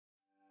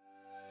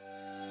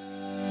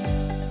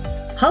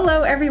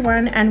Hello,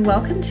 everyone, and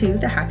welcome to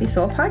the Happy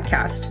Soul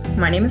Podcast.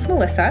 My name is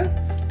Melissa.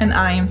 And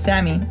I am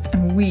Sammi,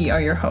 and we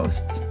are your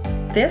hosts.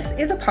 This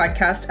is a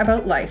podcast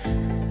about life,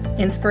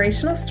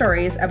 inspirational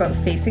stories about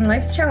facing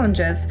life's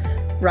challenges,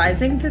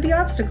 rising through the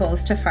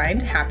obstacles to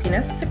find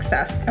happiness,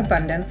 success,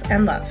 abundance,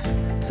 and love.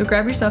 So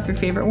grab yourself your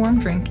favorite warm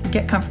drink,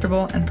 get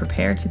comfortable, and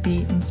prepare to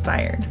be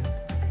inspired.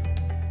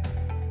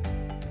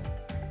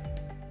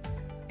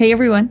 Hey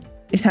everyone,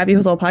 it's Happy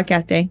Soul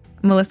Podcast Day.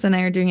 Melissa and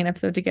I are doing an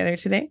episode together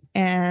today,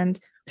 and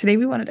today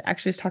we wanted to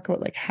actually just talk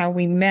about how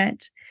we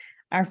met,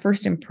 our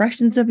first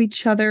impressions of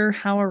each other,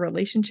 how our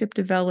relationship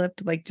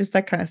developed, just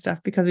that kind of stuff,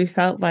 because we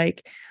felt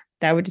like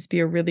that would just be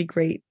a really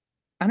great,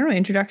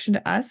 introduction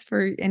to us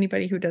for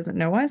anybody who doesn't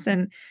know us,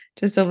 and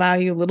just allow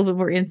you a little bit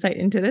more insight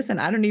into this. And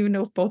I don't even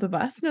know if both of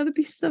us know the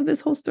pieces of this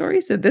whole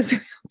story, so this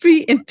will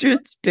be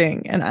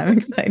interesting, and I'm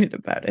excited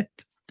about it.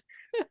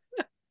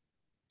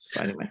 Just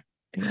anyway.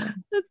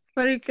 That's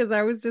funny because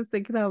I was just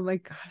thinking, oh my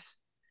gosh,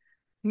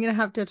 I'm gonna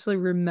have to actually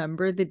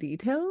remember the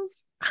details.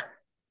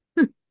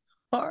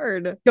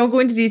 Hard. Don't go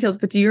into details,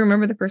 but do you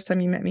remember the first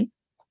time you met me?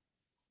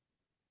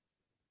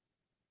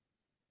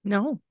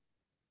 No.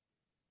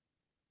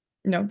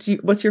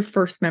 What's your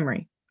first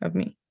memory of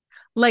me?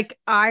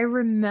 I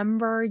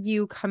remember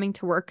you coming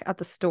to work at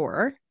the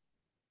store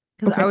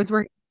because I was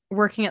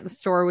working at the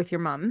store with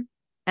your mom,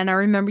 and I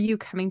remember you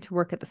coming to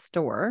work at the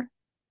store,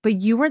 but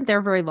you weren't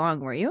there very long,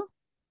 were you?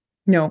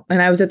 No,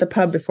 and I was at the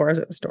pub before I was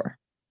at the store.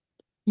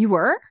 You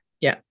were?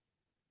 Yeah.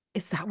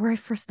 Is that where I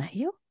first met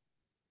you?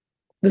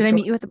 Did I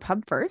meet you at the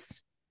pub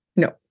first?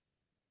 No.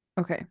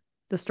 Okay.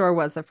 The store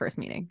was the first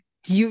meeting.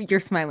 You're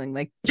smiling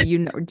do you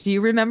know? Do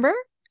you remember?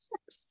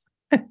 Yes.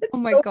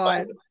 Oh my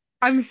God. Fun.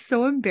 I'm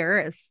so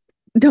embarrassed.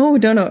 No,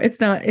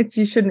 it's not.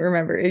 You shouldn't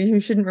remember. You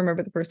shouldn't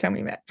remember the first time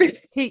we met.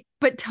 Hey,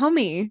 but tell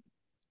me.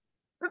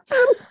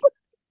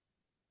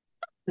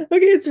 Okay,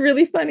 it's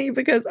really funny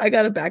because I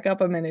gotta back up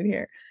a minute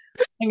here.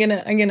 I'm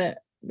gonna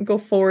go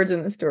forwards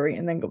in the story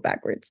and then go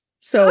backwards.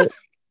 So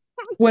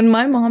when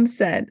my mom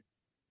said,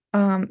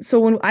 so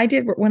when I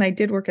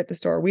did work at the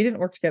store, we didn't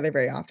work together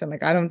very often.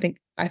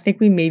 I think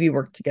we maybe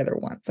worked together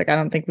once. I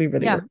don't think we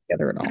really worked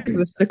together at all. So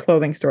this is a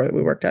clothing store that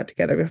we worked at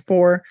together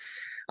before.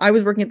 I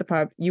was working at the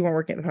pub. You weren't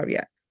working at the pub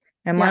yet.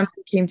 And my mom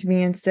came to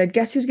me and said,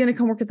 guess who's going to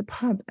come work at the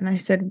pub? And I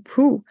said,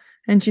 who?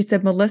 And she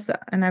said, Melissa.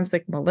 And I was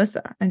like,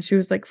 Melissa. And she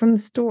was like, from the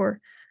store.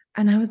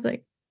 And I was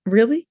like,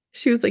 really?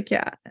 She was like,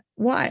 yeah.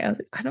 Why? I was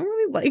like, I don't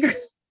really like her.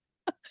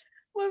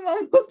 My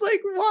mom was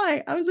like,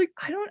 why? I was like,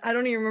 I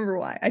don't even remember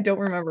why. I don't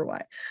remember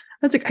why. I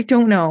was like, I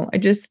don't know. I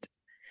just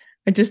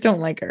don't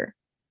like her.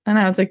 And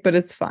I was like, but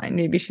it's fine.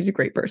 Maybe she's a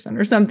great person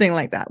or something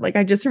like that.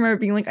 I just remember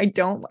being like, I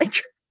don't like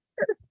her.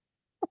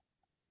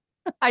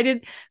 I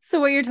did. So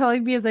what you're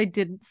telling me is I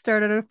didn't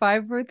start at a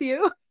 5 with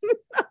you.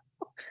 No.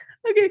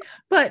 Okay.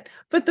 But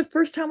the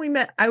first time we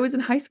met, I was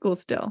in high school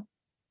still.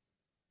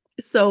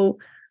 So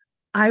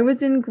I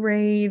was in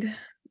grade,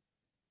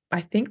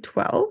 I think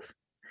 12.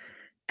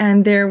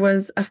 And there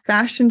was a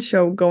fashion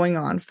show going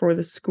on for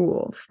the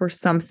school for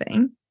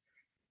something.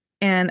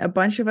 And a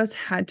bunch of us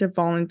had to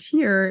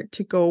volunteer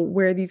to go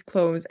wear these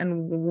clothes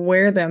and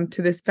wear them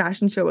to this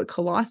fashion show at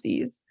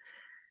Colossi's.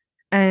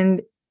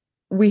 And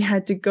we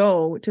had to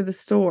go to the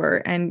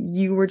store and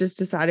you were just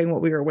deciding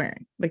what we were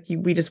wearing.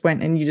 We just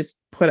went and you just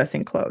put us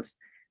in clothes.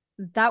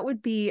 That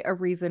would be a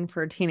reason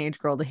for a teenage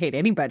girl to hate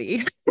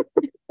anybody.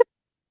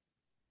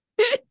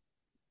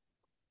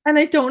 And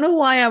I don't know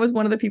why I was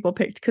one of the people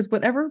picked, because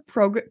whatever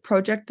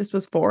project this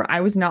was for,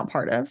 I was not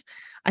part of.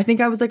 I think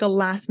I was a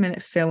last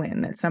minute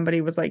fill-in that somebody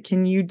was like,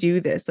 can you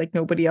do this?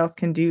 Nobody else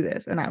can do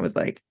this. And I was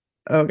like,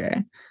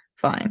 okay,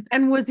 fine.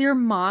 And was your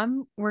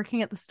mom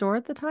working at the store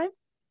at the time?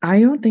 I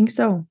don't think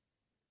so.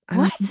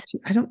 What?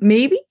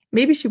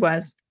 Maybe she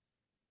was.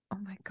 Oh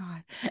my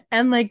God.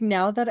 And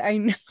now that I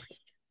know,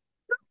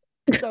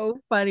 so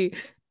funny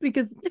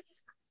because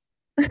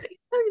I'm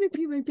going to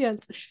pee my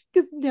pants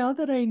because now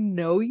that I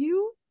know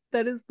you,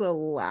 that is the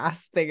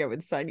last thing I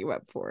would sign you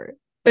up for.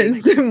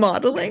 Is the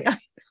modeling?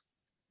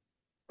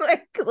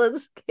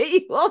 Let's get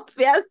you all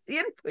fancy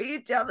and put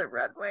you down the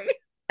runway.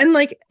 And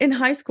in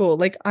high school,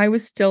 I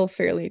was still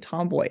fairly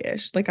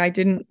tomboyish. I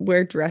didn't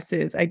wear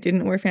dresses. I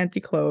didn't wear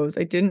fancy clothes.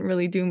 I didn't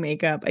really do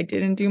makeup. I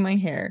didn't do my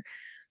hair.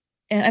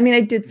 And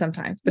I did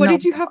sometimes. But what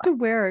did you have to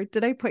wear?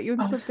 Did I put you in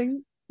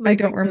something? I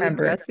don't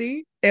remember.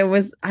 Dressy? It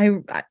was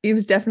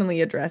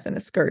definitely a dress and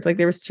a skirt.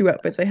 There was 2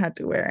 outfits I had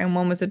to wear, and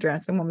one was a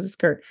dress and one was a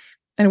skirt.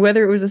 And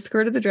whether it was a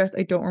skirt or the dress,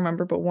 I don't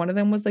remember. But one of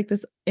them was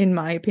this, in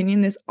my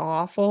opinion, this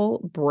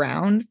awful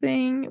brown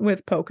thing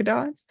with polka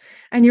dots.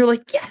 And you're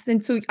like, yes.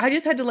 And so I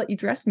just had to let you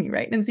dress me,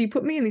 right? And so you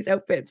put me in these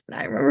outfits. And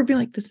I remember being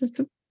like, this is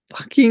the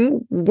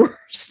fucking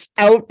worst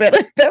outfit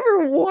I've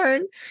ever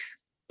worn.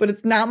 But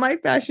it's not my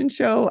fashion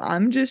show.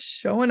 I'm just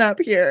showing up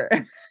here.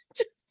 I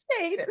just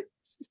hate it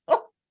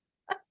so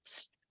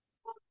much.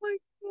 Oh my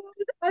God.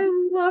 I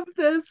love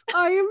this.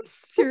 I am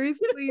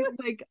seriously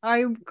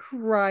I'm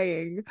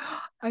crying.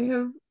 I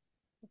have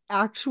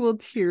actual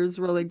tears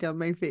rolling down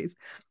my face.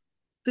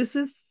 This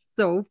is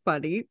so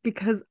funny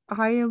because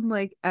I am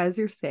like, as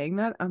you're saying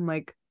that, I'm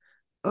like,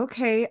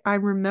 okay,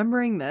 I'm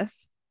remembering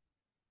this,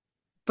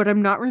 but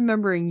I'm not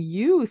remembering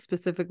you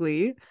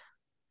specifically.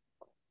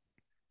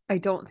 I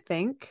don't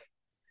think.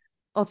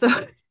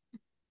 Although,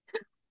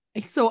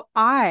 so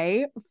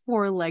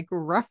for like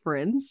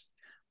reference,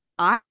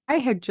 I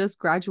had just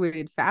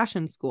graduated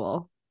fashion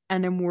school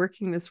and I'm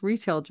working this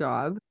retail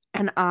job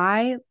and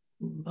I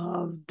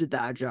loved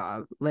that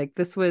job. Like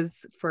this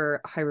was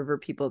for High River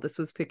people. This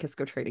was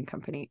Pekisco Trading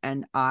Company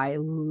and I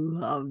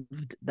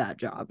loved that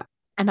job.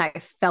 And I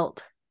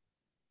felt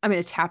I'm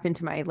going to tap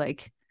into my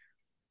like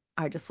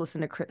I just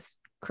listened to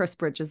Chris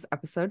Bridges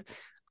episode.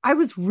 I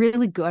was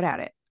really good at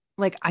it.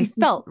 Like I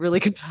felt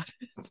really good at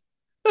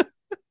it.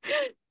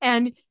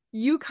 And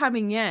you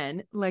coming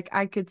in, like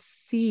I could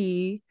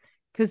see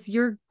because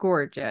you're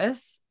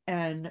gorgeous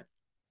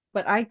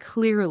but I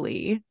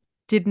clearly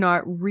did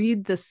not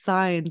read the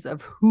signs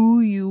of who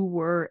you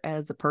were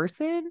as a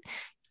person.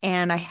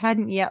 And I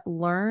hadn't yet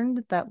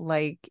learned that,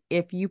 like,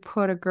 if you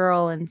put a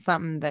girl in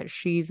something that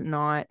she's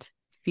not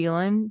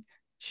feeling,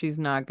 she's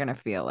not gonna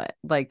feel it.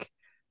 Like,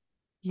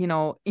 you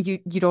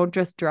don't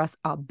just dress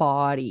a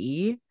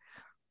body,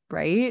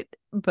 right?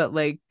 But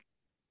like,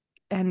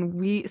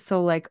 and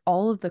so like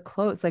all of the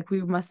clothes, like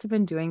we must have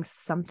been doing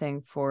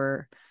something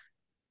for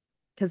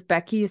because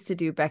Becky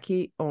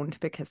owned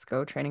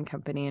Pekisco Trading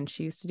Company and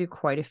she used to do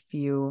quite a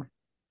few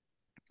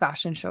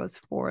fashion shows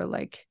for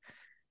like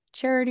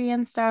charity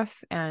and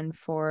stuff and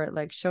for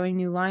like showing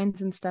new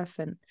lines and stuff.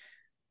 And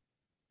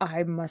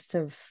I must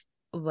have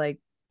like,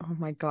 oh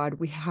my God,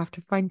 we have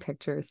to find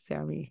pictures,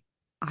 Sammi.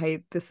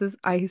 I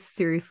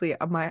seriously,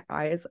 my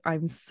eyes,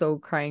 I'm so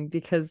crying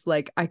because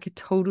like I could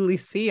totally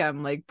see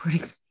I'm like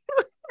putting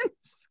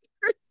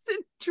skirts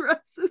and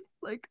dresses.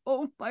 Like,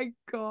 oh my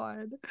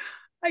God.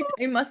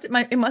 It must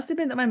have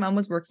been that my mom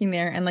was working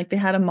there and like they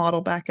had a model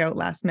back out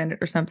last minute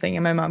or something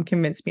and my mom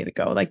convinced me to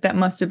go. Like that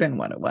must have been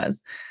what it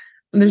was.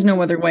 There's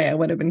no other way I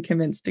would have been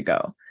convinced to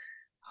go.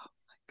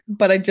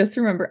 But I just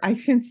remember, I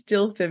can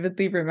still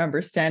vividly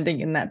remember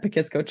standing in that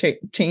Pekisco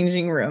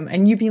changing room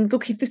and you being like,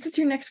 okay, this is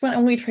your next one. I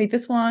want you to try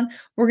this one.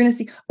 We're going to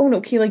see, oh no,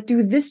 okay, like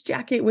do this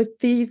jacket with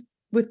this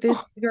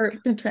skirt.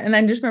 And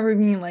I just remember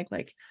being like,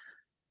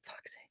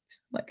 fuck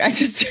sakes. Like I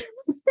just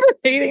remember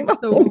hating the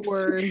whole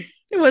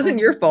worst. It wasn't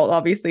your fault,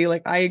 obviously.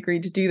 Like I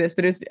agreed to do this,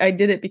 but I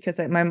did it because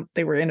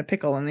they were in a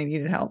pickle and they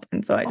needed help.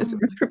 And so I just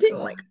remember being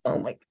like, oh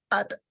my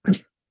God.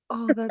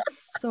 Oh, that's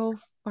so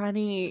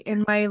funny.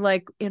 In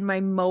my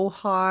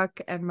mohawk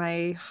and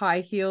my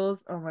high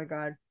heels. Oh my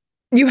God.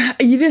 You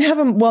didn't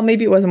have well,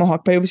 maybe it was a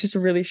mohawk, but it was just a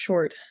really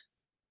short.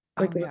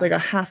 Like it was like a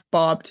half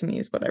bob to me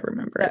is what I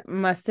remember. That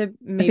must have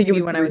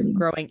maybe when I was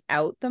growing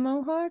out the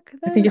mohawk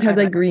then. I think it had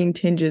like green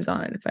tinges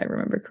on it if I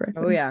remember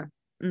correctly. Oh yeah.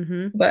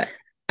 Mm-hmm. But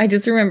I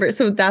just remember,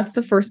 so that's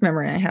the first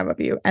memory I have of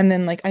you. And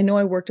then like I know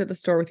I worked at the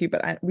store with you,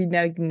 but we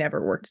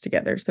never worked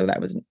together, so that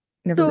was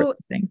never really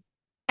a thing.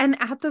 And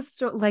at the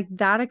store, like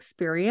that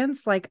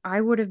experience, like I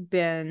would have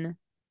been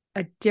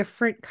a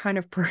different kind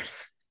of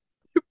person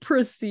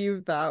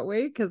perceived that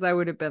way because I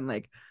would have been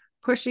like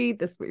pushy,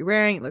 this is what you're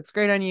wearing, it looks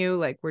great on you,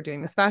 like we're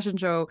doing this fashion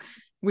show.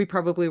 We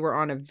probably were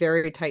on a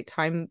very tight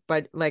time,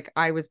 but like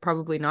I was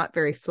probably not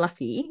very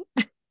fluffy.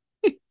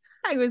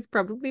 I was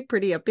probably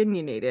pretty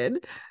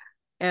opinionated.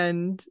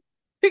 And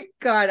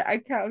God,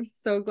 I'm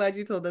so glad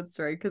you told that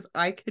story because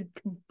I could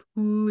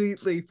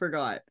completely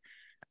forgot.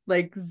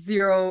 Like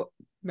zero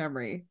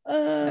memory.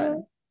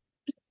 None.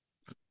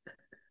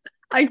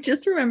 I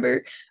just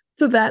remember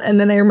that, and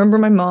then I remember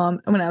my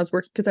mom when I was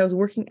working, because I was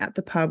working at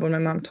the pub when my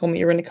mom told me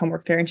you're going to come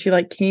work there, and she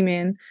like came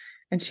in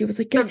and she was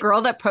like, the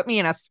girl that put me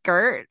in a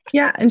skirt.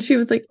 Yeah, and she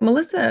was like,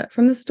 Melissa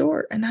from the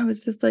store, and I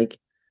was just like,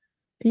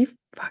 are you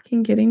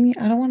fucking kidding me?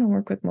 I don't want to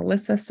work with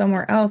Melissa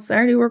somewhere else. I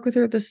already work with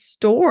her at the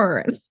store,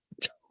 and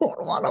I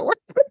don't want to work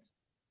with.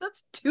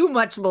 That's too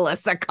much,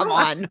 Melissa. Come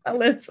on,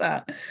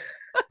 Melissa.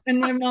 And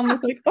my mom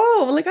was like,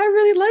 oh, like I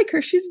really like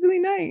her. She's really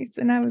nice.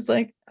 And I was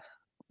like,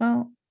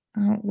 well.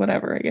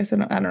 Whatever. I guess I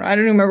don't know. I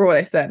don't remember what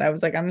I said. I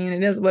was like, I mean,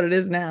 it is what it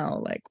is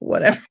now. Like,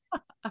 whatever.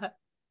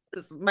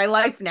 This is my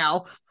life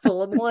now,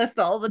 full of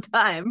Melissa all the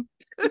time.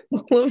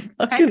 Can't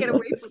get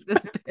away from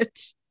this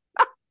bitch.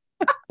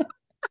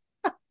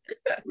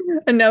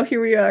 And now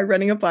here we are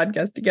running a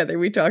podcast together.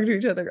 We talk to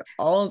each other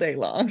all day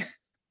long.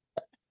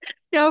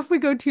 Now, if we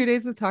go 2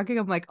 days with talking,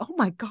 I'm like, oh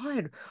my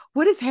God,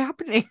 what is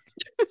happening?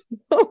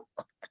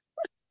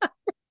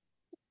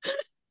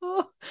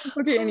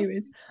 Okay,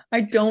 anyways,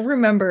 I don't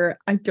remember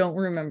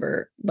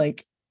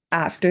like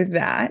after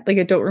that, like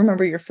I don't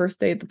remember your first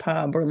day at the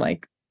pub or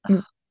like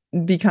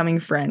becoming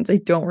friends. I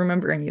don't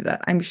remember any of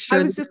that. I'm sure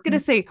I was just gonna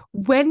say,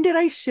 when did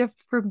I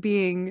shift from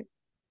being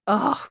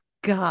oh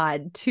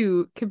God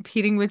to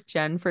competing with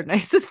Jen for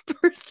nicest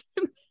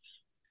person?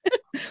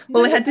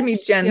 Well, I had to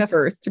meet Jen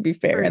first, to be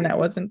fair, and that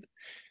wasn't.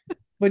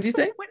 What'd you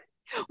say?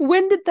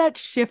 When did that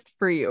shift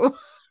for you?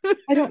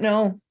 I don't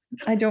know.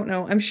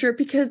 I'm sure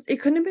because it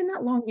couldn't have been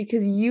that long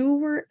because you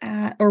were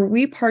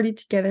we partied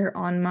together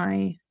on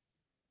I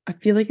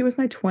feel like it was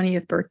my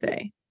 20th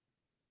birthday.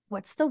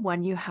 What's the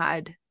one you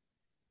had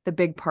The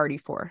big party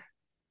for?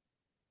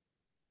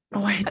 Oh,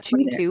 I Was had that two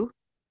there. 22? Huh?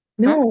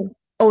 No.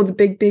 Oh, the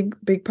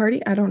big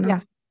party? I don't Yeah.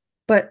 know.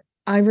 But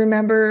I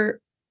remember,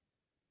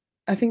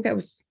 I think that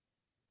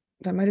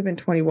might have been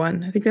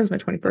 21. I think that was my Oh.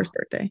 21st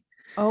birthday.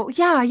 Oh,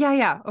 yeah, yeah,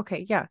 yeah.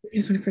 Okay, yeah. It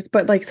was 21st.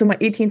 But like, so my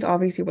 18th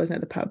obviously wasn't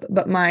at the pub,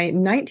 but my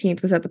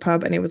 19th was at the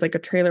pub and it was like a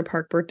trailer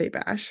park birthday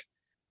bash.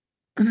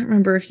 I don't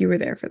remember if you were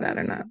there for that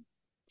or not.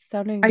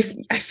 Sounding. I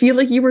feel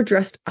like you were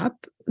dressed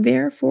up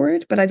there for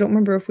it, but I don't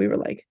remember if we were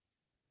like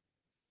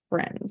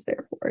friends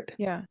there for it.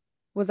 Yeah.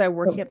 Was I So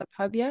working at the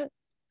pub yet?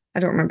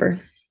 I don't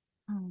remember.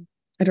 Oh.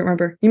 I don't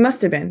remember. You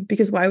must have been,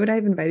 because why would I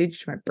have invited you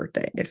to my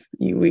birthday if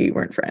we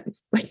weren't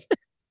friends? Like,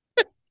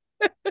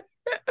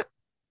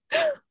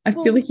 I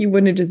feel Oh, like you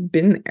wouldn't have just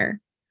been there.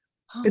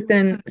 oh But my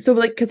then, God. so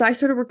like, because I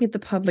started working at the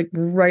pub like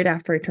right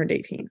after I turned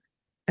 18,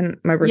 and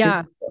my birthday,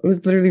 Yeah. it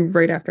was literally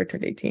right after I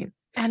turned 18.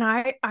 And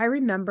I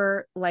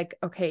remember like,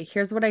 okay,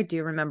 here's what I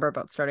do remember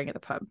about starting at the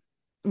pub.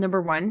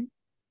 Number one,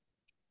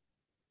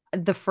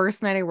 the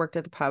first night I worked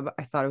at the pub,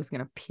 I thought I was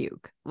gonna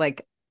puke.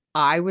 Like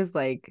I was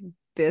like,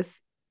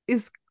 this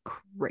is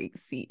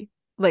crazy.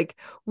 Like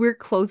we're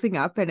closing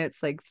up and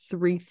it's like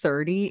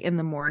 3:30 in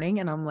the morning,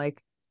 and I'm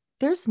like,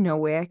 there's no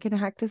way I can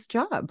hack this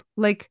job.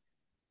 Like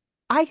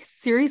I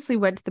seriously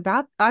went to the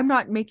bath. I'm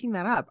not making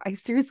that up. I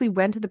seriously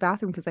went to the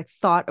bathroom because I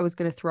thought I was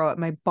going to throw up.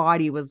 My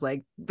body was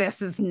like,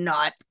 this is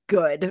not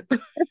good.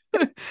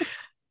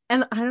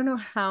 And I don't know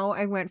how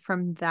I went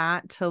from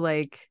that to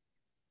like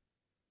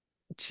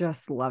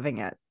just loving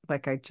it.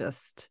 Like I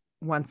just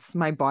once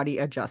my body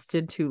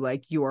adjusted to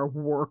like you are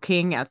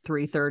working at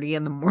 3:30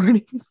 in the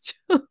morning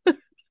still.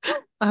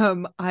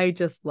 I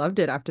just loved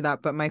it after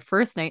that. But my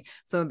first night,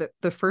 so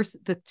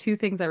the two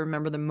things I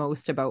remember the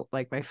most about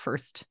like my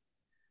first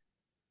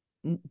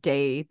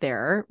day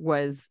there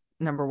was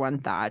number one,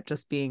 that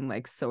just being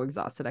like so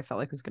exhausted I felt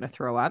like I was going to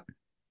throw up,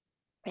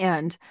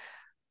 and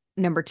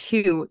number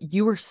two,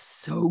 you were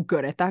so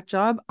good at that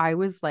job. I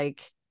was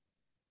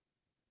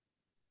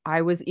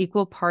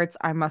equal parts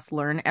I must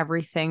learn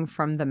everything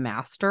from the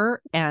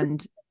master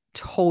and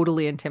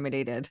totally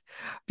intimidated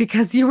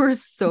because you were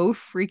so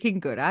freaking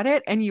good at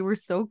it and you were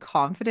so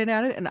confident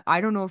at it. And I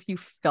don't know if you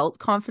felt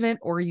confident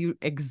or you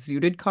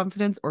exuded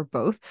confidence or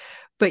both,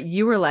 but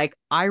you were like,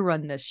 I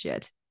run this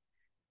shit.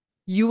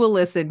 You will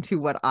listen to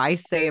what I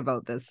say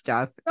about this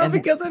stuff Not and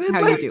because I didn't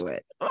how you like do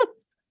it.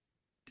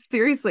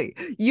 Seriously,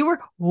 you were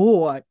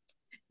what?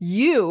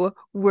 You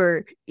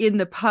were in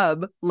the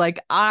pub like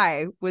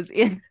I was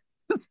in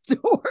the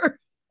store.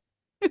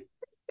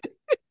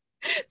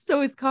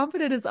 So as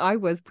confident as I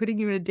was putting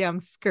you in a damn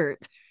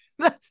skirt,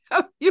 that's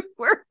how you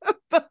were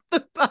about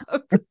the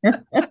pub.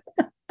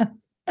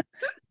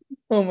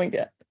 Oh my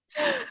God.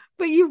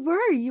 But you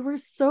were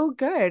so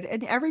good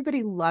and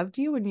everybody loved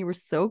you and you were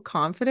so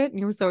confident and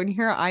you were so, and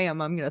here I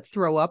am, I'm going to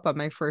throw up on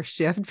my first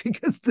shift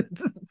because this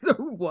is so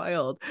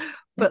wild.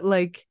 But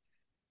like,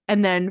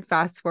 and then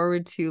fast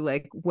forward to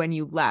like when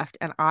you left,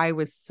 and I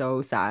was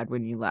so sad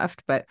when you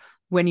left, but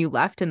when you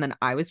left and then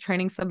I was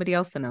training somebody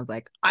else and I was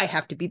like, I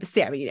have to be the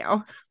Sammi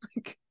now.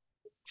 Like,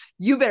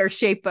 you better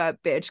shape up,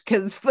 bitch.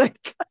 Cause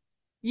like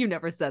you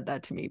never said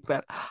that to me,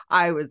 but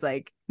I was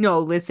like, no,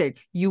 listen,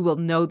 you will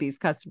know these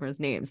customers'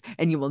 names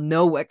and you will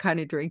know what kind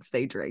of drinks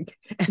they drink.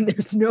 And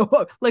there's no,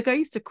 like, I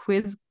used to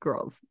quiz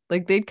girls,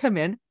 like, they'd come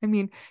in. I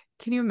mean,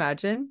 can you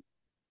imagine?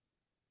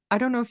 I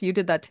don't know if you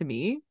did that to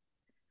me,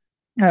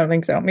 I don't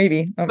think so.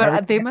 Maybe. I don't but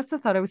remember. they must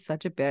have thought I was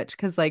such a bitch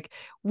because, like,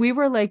 we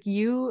were like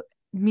you,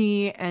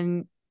 me,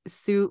 and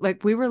Sue,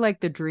 like, we were like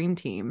the dream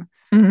team.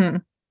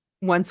 Mhm.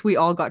 Once we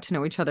all got to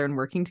know each other and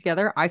working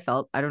together, I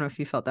don't know if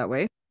you felt that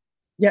way.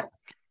 Yeah.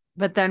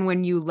 But then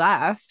when you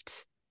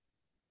left,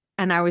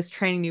 and I was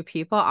training new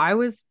people, I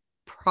was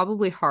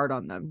probably hard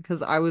on them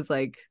because I was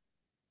like,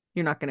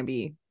 you're not going to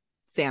be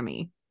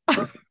Sammi.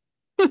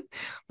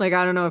 Like,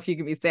 I don't know if you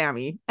can be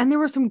Sammi. And there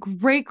were some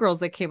great girls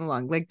that came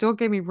along. Like, don't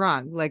get me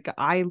wrong. Like,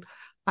 I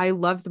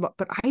loved them,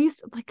 but I used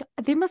to, like,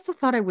 they must have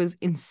thought I was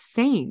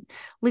insane.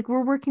 Like,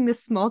 we're working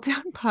this small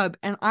town pub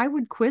and I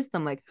would quiz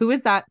them, like, who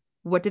is that?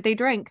 What did they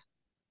drink?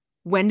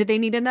 When did they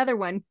need another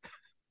one?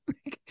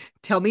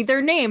 Tell me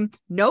their name.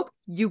 Nope,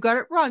 you got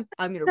it wrong.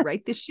 I'm going to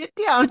write this shit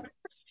down.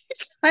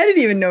 I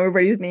didn't even know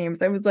everybody's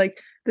names. I was like,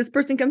 this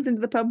person comes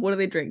into the pub. What do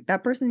they drink?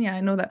 That person? Yeah,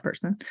 I know that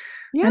person.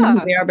 I know who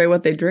Yeah. they are by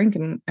what they drink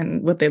and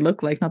what they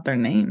look like, not their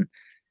name.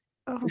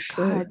 For Oh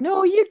sure. God.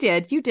 No, you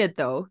did. You did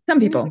though.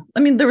 Some You knew people.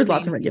 I mean, there the was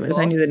lots main of regulars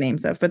I people. knew the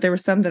names of, but there were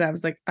some that I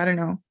was like, I don't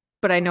know.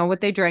 But I know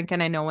what they drank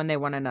and I know when they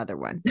want another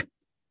one.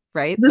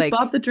 Right? Is this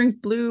Bob Like, that drinks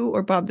blue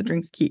or Bob that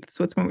drinks Keith?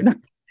 So it's when we're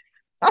done.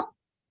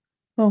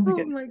 Oh my oh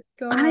goodness.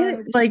 my I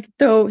God. like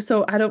though,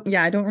 so I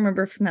don't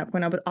remember from that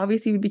point on, but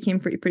obviously we became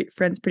pretty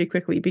friends pretty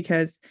quickly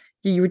because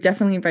you were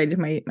definitely invited to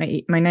my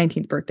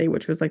 19th birthday,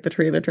 which was like the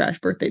trailer trash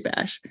birthday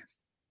bash.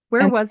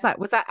 Where And was that?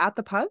 Was that at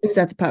the pub? it was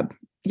at the pub.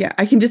 Yeah,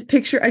 I can just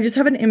picture, I just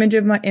have an image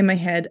of my in my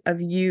head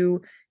of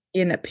you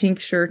in a pink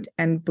shirt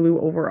and blue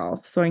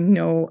overalls. So I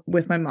know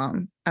with my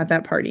mom at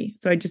that party.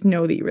 So I just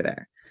know that you were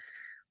there.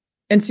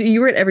 And so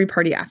you were at every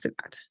party after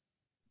that.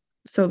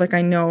 So like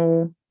I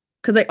know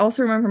Because I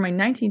also remember my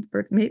 19th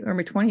birthday or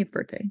my 20th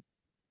birthday.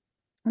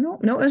 No,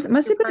 it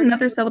must have been party?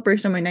 another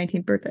celebration of my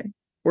 19th birthday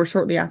or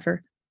shortly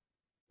after.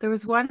 There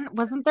was one,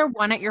 wasn't there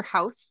one at your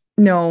house?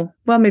 No,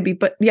 well, maybe,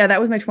 but yeah,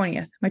 that was my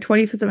 20th. My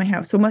 20th was at my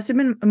house. So it must have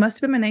been my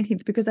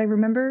 19th because I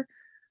remember,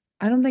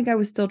 I don't think I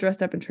was still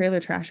dressed up in trailer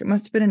trash. It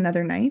must have been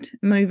another night.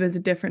 Maybe it was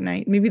a different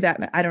night. Maybe that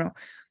night. I don't know.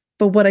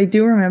 But what I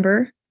do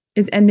remember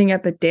is ending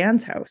up at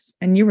Dan's house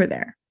and you were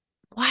there.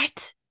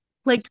 What?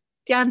 Like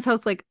Dan's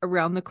house, like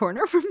around the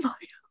corner from mine.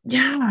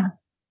 Yeah.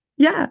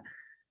 Yeah.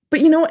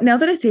 But you know what? Now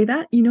that I say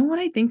that, you know what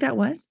I think that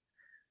was?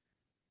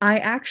 I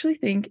actually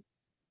think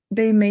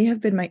they may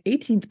have been my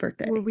 18th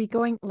birthday. Were we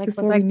going like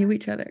before we knew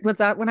each other? Was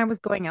that when I was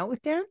going out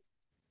with Dan?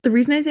 The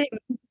reason I think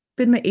it's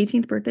been my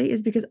 18th birthday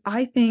is because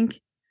I think,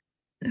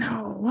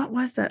 no, what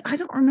was that? I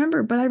don't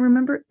remember, but I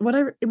remember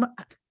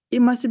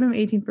it must have been my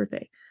 18th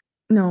birthday.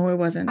 No, it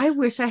wasn't. I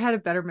wish I had a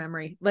better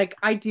memory. Like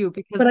I do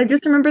because But I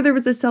just remember there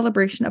was a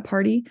celebration, a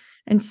party,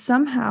 and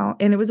somehow,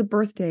 and it was a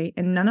birthday,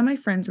 and none of my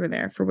friends were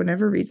there for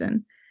whatever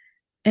reason.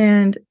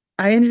 And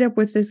I ended up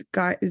with this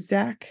guy,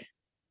 Zach.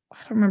 I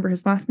don't remember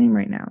his last name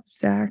right now.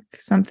 Zach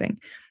something.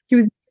 He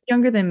was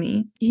younger than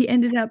me. He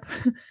ended up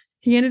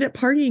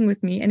partying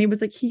with me, and he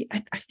was like,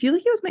 I feel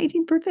like it was my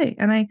 18th birthday.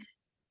 And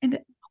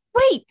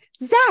wait,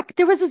 Zach,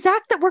 there was a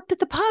Zach that worked at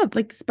the pub.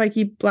 Like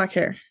spiky black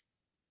hair.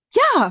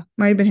 Yeah.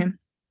 Might have been him.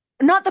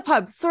 Not the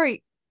pub.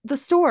 Sorry. The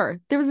store.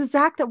 There was a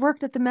Zach that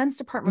worked at the men's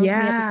department with me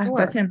at the store.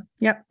 That's him.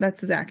 Yep.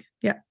 That's the Zach.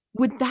 Yeah.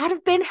 Would that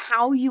have been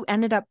how you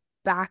ended up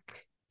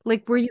back?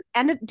 Like,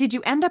 did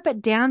you end up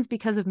at Dan's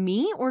because of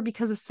me or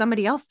because of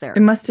somebody else there?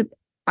 It must have,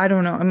 I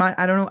don't know.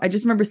 I don't know. I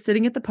just remember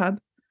sitting at the pub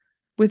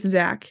with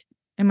Zach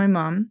and my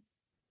mom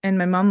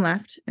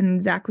left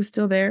and Zach was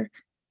still there.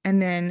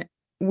 And then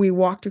we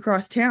walked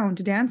across town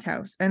to Dan's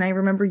house and I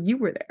remember you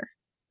were there,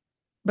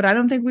 but I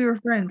don't think we were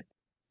friends.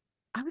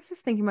 I was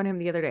just thinking about him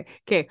the other day.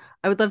 Okay.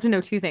 I would love to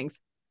know two things.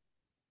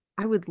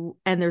 And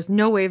there's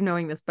no way of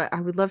knowing this, but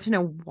I would love to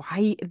know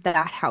why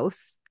that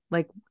house,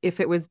 like if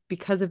it was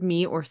because of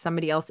me or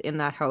somebody else in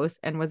that house.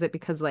 And was it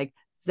because like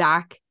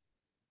Zach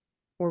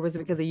or was it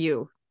because of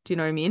you? Do you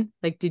know what I mean?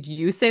 Like, did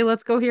you say,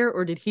 let's go here?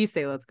 Or did he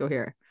say, let's go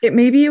here?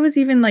 Maybe it was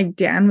even like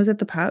Dan was at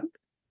the pub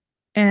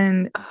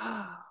and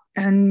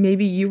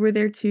maybe you were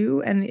there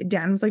too. And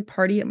Dan was like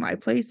party at my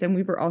place and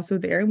we were also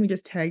there and we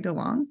just tagged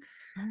along.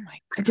 Oh my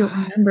God. I don't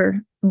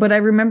remember, but I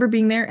remember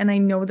being there and I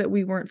know that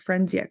we weren't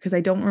friends yet because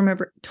I don't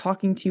remember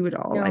talking to you at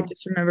all. No. I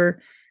just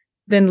remember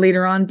then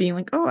later on being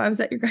like, oh, I was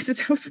at your guys'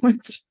 house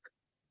once.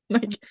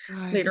 Like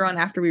later on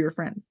after we were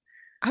friends.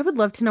 I would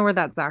love to know where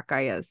that Zach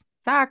guy is.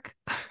 Zach.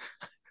 I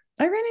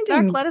ran into Zach,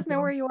 him. let us know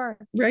where you are.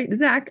 Right.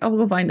 Zach, I'll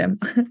go find him.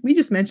 We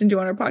just mentioned you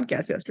on our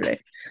podcast yesterday.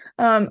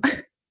 Go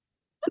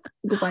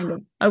find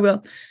him. I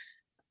will.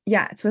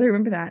 Yeah. So I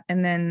remember that.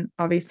 And then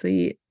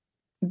obviously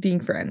being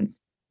friends.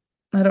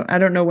 I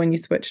don't know when you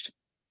switched.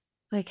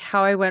 Like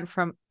how I went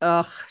from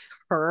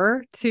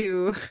her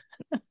to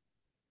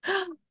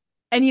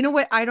and you know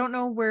what? I don't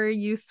know where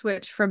you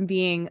switched from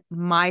being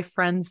my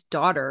friend's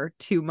daughter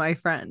to my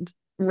friend.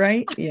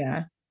 Right?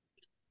 Yeah.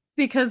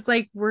 Because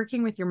like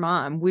working with your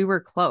mom, we were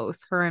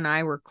close. Her and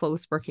I were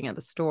close working at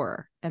the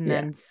store. And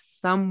then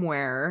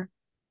somewhere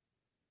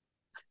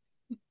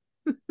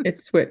it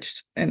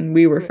switched and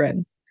we were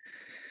friends.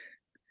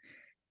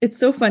 It's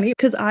so funny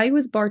because I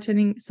was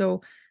bartending.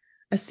 So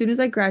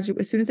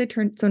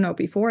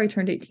before I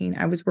turned 18,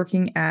 I was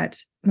working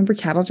at, remember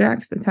Cattle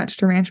Jacks attached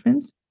to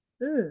Ranchman's?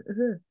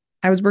 Mm-hmm.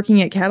 I was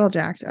working at Cattle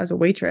Jacks as a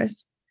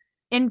waitress.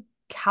 In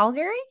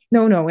Calgary?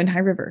 No, in High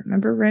River.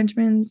 Remember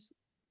Ranchman's?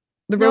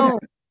 The Roadhouse.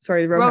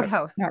 Sorry, the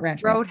Roadhouse. Not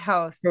Ranchman's.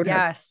 Roadhouse.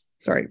 Yes.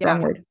 Sorry,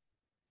 wrong word.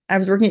 I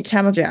was working at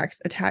Cattle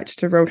Jacks attached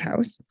to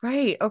Roadhouse.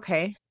 Right,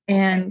 okay.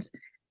 And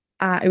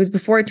it was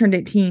before I turned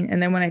 18.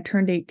 And then when I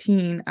turned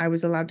 18, I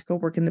was allowed to go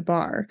work in the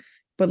bar.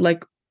 But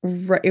like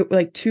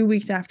 2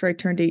 weeks after I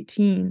turned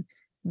 18,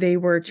 they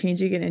were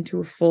changing it into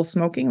a full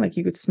smoking. Like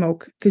you could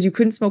smoke because you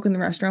couldn't smoke in the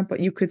restaurant, but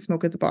you could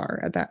smoke at the bar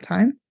at that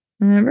time.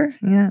 Remember?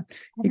 Yeah.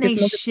 And they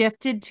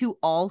shifted to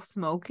all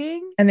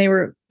smoking? And they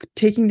were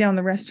taking down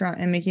the restaurant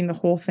and making the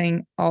whole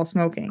thing all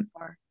smoking.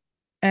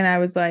 And I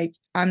was like,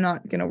 I'm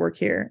not going to work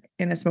here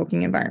in a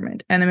smoking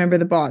environment. And I remember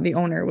the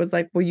owner was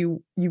like, well,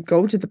 you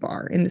go to the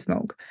bar in the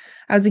smoke.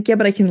 I was like, yeah,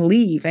 but I can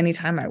leave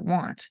anytime I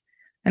want.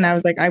 And I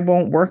was like, I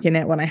won't work in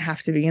it when I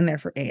have to be in there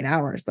for 8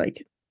 hours.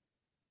 Like,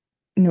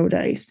 no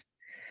dice.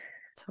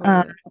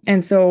 Totally.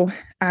 And so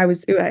I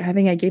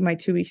think I gave my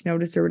 2 weeks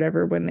notice or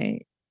whatever when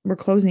they were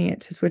closing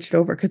it to switch it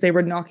over because they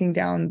were knocking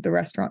down the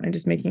restaurant and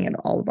just making it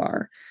all a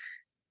bar.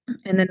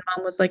 And then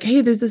mom was like,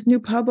 hey, there's this new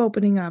pub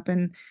opening up.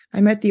 And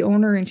I met the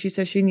owner and she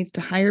says she needs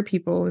to hire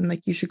people and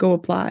like, you should go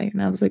apply.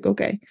 And I was like,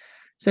 okay.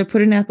 So I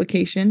put in an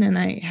application and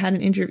I had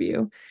an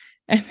interview.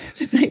 And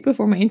the night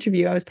before my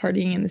interview, I was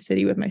partying in the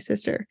city with my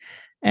sister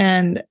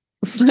and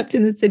slept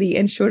in the city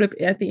and showed up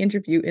at the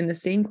interview in the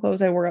same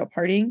clothes I wore out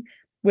partying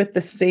with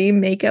the same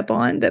makeup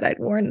on that I'd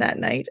worn that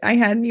night. I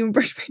hadn't even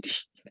brushed my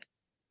teeth.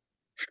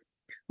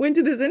 Went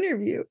to this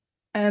interview.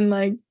 and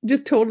like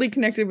just totally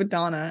connected with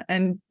Donna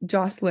and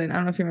Jocelyn. I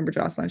don't know if you remember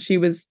Jocelyn. She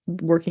was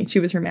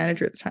her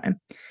manager at the time.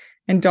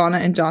 And Donna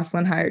and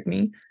Jocelyn hired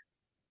me.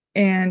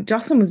 And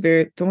Jocelyn was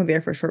only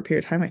there for a short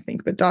period of time, I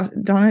think. But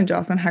Donna and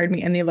Jocelyn hired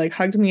me, and they like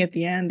hugged me at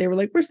the end. They were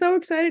like, "We're so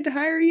excited to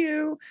hire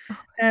you."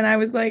 And I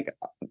was like,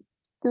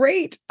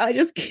 "Great. I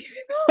just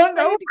hung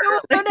I over. need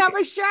to go and have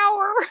a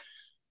shower."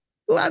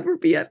 Glad we're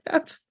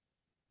BFFs.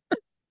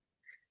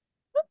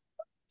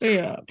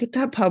 Yeah, but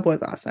that pub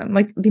was awesome.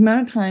 Like the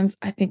amount of times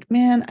I think,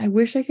 man, I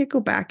wish I could go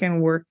back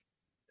and work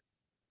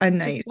a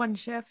night. Just one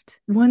shift.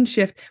 One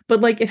shift.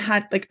 But like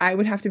I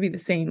would have to be the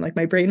same. Like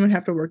my brain would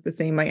have to work the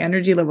same. My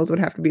energy levels would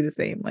have to be the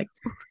same. Like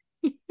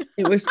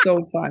it was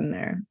so fun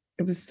there.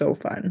 It was so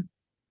fun.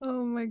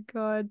 Oh my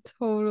God,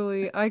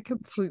 totally. I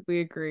completely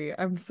agree.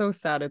 I'm so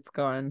sad it's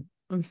gone.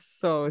 I'm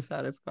so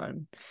sad it's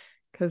gone.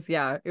 Because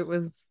yeah, it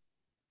was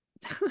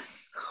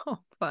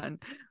so fun.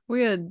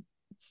 We had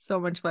so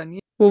much fun.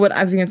 Well, what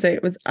I was gonna say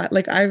was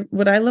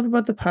what I love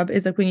about the pub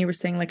is like when you were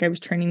saying like I was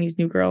training these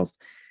new girls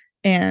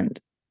and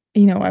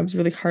I was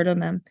really hard on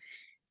them.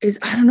 Is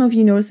I don't know if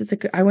you noticed, it's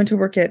like I went to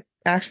work at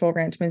Asheville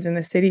Ranchman's in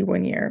the city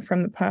one year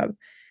from the pub.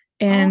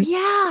 And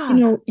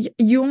yeah.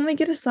 You only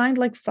get assigned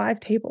like 5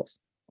 tables.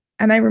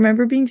 And I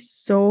remember being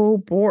so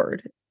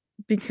bored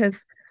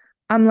because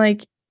I'm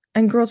like,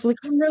 and girls were like,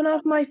 I'm run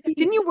off my feet.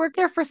 Didn't you work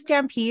there for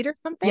Stampede or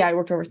something? Yeah, I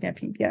worked over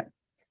Stampede. Yeah.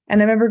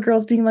 And I remember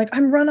girls being like,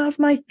 I'm run off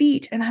my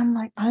feet. And I'm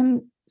like,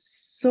 I'm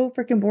so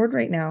freaking bored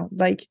right now.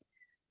 Like,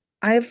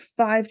 I have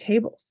 5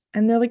 tables.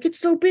 And they're like, it's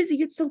so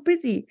busy. It's so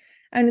busy.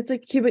 And it's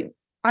like, okay, but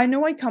I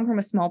know I come from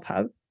a small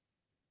pub,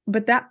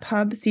 but that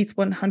pub seats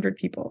 100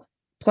 people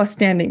plus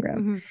standing room.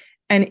 Mm-hmm.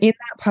 And in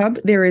that pub,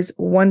 there is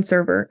one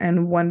server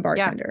and one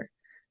bartender.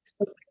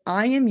 Yeah. So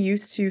I am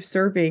used to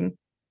serving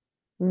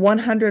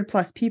 100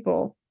 plus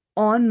people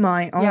on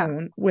my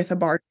own with a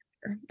bartender.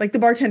 Like the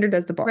bartender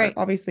does the bar, right,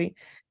 obviously.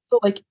 So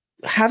like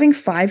having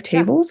 5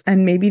 tables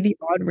and maybe the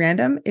odd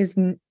random is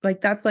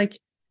like, that's like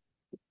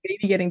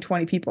maybe getting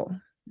 20 people,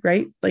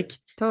 right? Like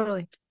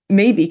totally.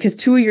 Maybe because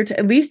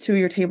at least 2 of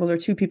your tables are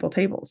 2 people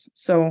tables.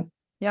 So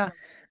yeah.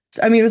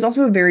 I mean, it was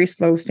also a very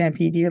slow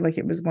Stampede year. Like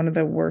it was one of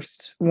the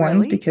worst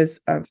ones because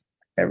of,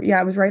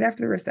 it was right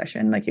after the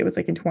recession. Like it was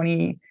like it would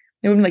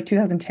have been like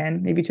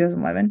 2010, maybe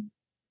 2011.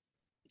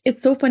 It's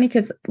so funny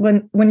because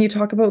when you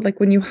talk about like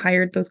when you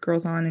hired those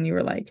girls on and you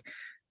were like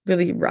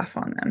really rough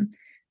on them.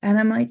 And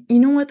I'm like,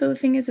 you know what the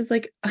thing is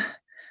like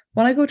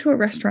when I go to a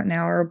restaurant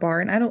now or a bar,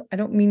 and I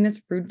don't mean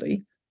this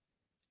rudely,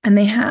 and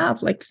they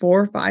have like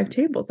 4 or 5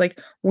 tables. Like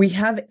we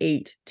have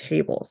 8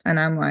 tables. And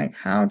I'm like,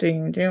 how do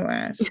you do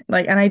it?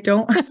 Like, and I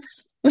don't,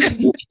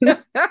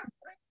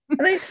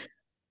 and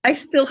I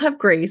still have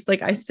grace.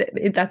 Like I said,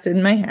 that's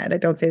in my head. I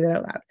don't say that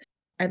out loud.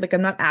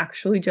 I'm not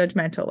actually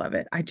judgmental of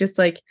it. I just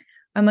like,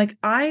 I'm like,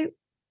 I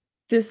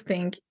just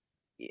think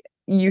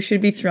you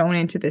should be thrown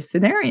into this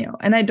scenario.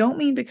 And I don't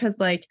mean because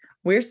like,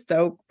 we're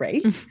so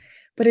great,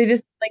 but it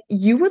is like,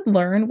 you would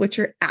learn what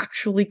you're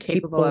actually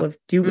capable of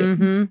doing.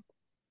 Mm-hmm.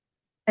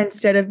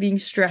 Instead of being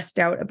stressed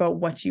out about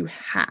what you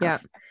have. Yeah.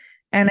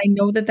 And I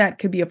know that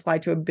could be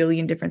applied to a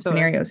billion different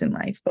scenarios in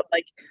life. But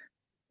like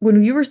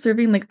when you were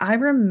serving, like I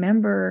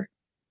remember,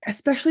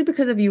 especially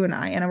because of you and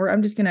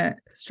I'm just going to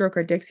stroke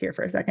our dicks here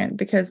for a second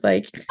because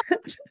like,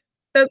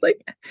 that's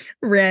like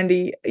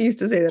Randy used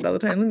to say that all the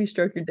time. Let me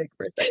stroke your dick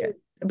for a second.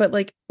 But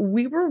like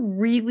we were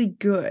really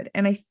good.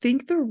 And I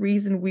think the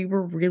reason we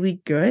were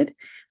really good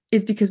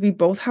is because we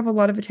both have a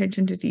lot of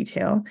attention to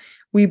detail.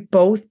 We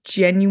both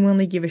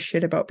genuinely give a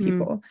shit about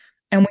people.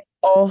 And we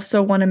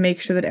also want to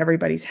make sure that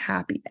everybody's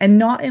happy. And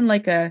not in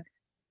like a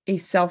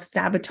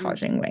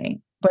self-sabotaging way,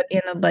 but in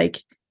a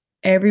like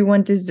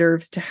everyone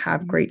deserves to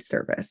have great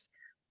service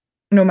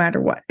no matter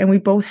what. And we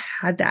both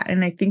had that.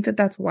 And I think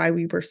that's why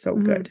we were so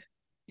good.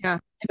 Yeah.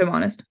 If I'm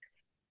honest.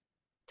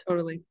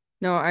 Totally.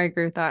 No, I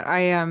agree with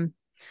that.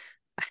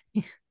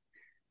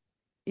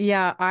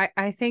 Yeah,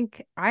 I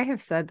think I have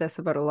said this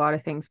about a lot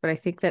of things, but I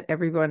think that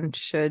everyone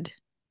should,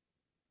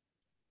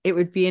 it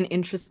would be an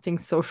interesting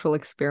social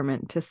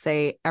experiment to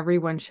say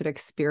everyone should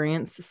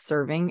experience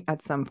serving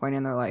at some point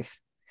in their life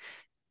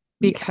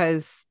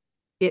because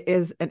it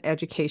is an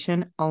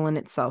education all in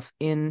itself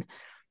in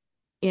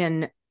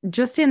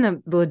just in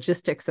the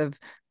logistics of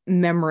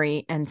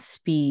memory and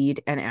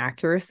speed and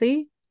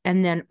accuracy.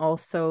 And then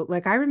also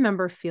like, I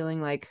remember feeling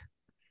like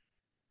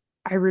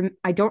I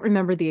don't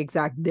remember the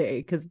exact day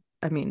because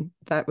I mean,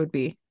 that would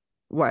be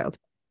wild.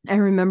 I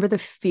remember the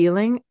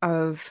feeling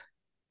of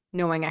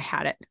knowing I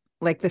had it.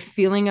 Like the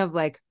feeling of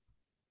like,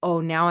 oh,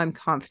 now I'm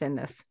confident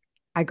in this.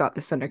 I got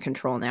this under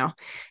control now.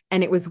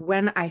 And it was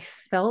when I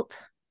felt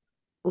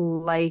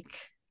like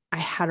I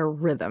had a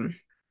rhythm,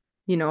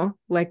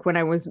 like when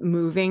I was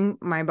moving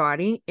my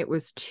body, it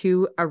was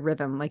to a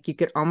rhythm. Like you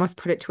could almost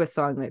put it to a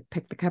song, like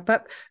pick the cup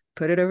up,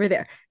 put it over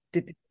there.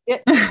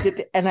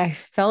 And I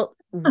felt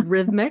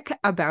rhythmic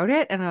about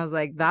it. And I was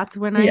like, that's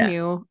when I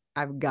knew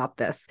I've got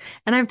this.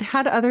 And I've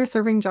had other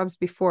serving jobs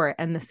before,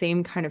 and the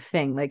same kind of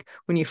thing. Like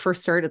when you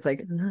first start, it's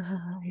like,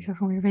 I don't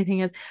know where everything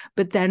is.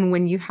 But then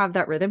when you have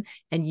that rhythm,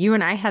 and you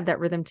and I had that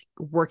rhythm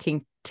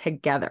working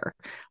together,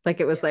 like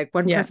it was like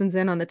one person's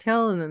in on the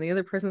till and then the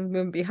other person's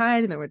moving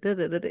behind, and then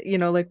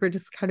we're like we're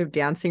just kind of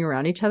dancing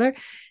around each other,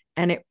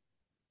 and it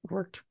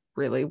worked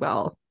really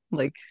well.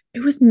 Like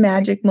it was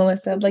magic,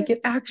 Melissa. Like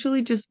it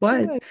actually just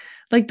was.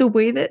 Like the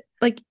way that,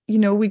 like,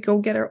 we go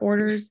get our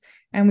orders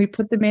and we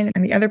put them in,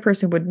 and the other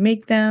person would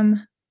make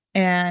them,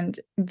 and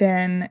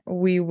then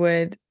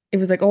it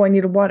was like, oh, I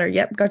need a water.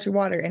 Yep, got your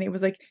water. And it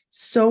was like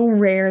so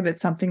rare that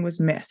something was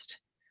missed.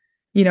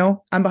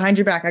 I'm behind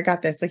your back. I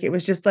got this. Like it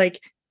was just like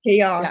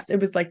chaos. It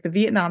was like the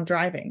Vietnam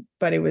driving,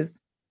 but it was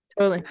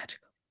totally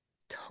magical.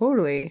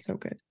 Totally. So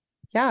good.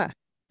 Yeah,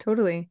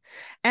 totally.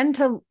 And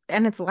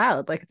it's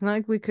loud. Like it's not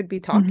like we could be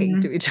talking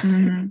to each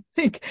other.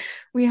 Like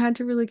we had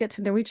to really get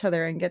to know each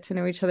other and get to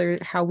know each other,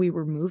 how we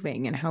were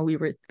moving and how we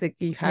were, like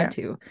you had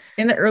to.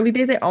 In the early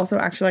days, I also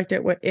actually liked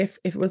it. What if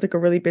it was like a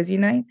really busy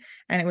night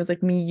and it was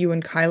like me, you,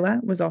 and Kyla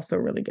was also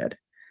really good.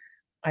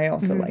 I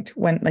also liked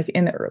when, like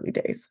in the early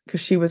days,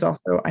 because she was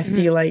also, I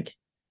feel like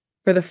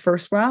for the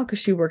first while, because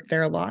she worked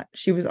there a lot,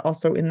 she was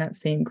also in that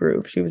same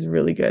groove. She was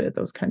really good at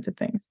those kinds of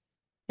things.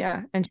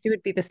 Yeah. And she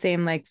would be the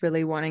same, like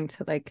really wanting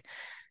to like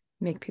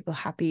make people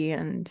happy.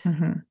 And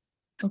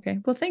okay.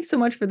 Well, thanks so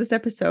much for this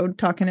episode,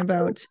 talking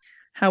about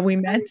how we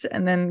met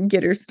and then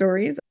Gitter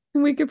stories.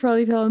 We could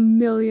probably tell a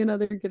million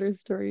other Gitter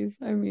stories.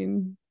 I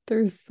mean,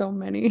 there's so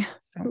many.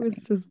 It was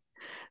just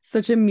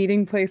such a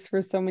meeting place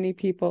for so many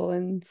people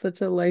and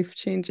such a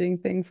life-changing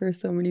thing for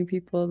so many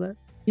people that,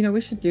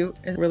 we should do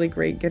a really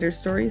great Gitter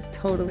stories.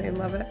 Totally. I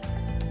love it.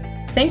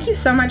 Thank you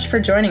so much for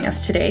joining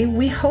us today.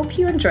 We hope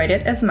you enjoyed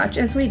it as much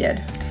as we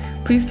did.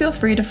 Please feel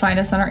free to find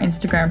us on our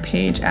Instagram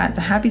page at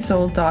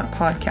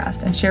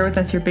thehappysoul.podcast and share with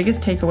us your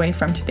biggest takeaway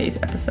from today's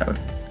episode.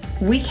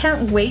 We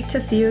can't wait to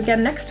see you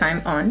again next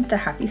time on the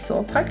Happy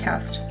Soul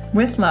Podcast.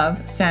 With love,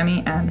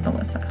 Sammi and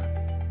Melissa.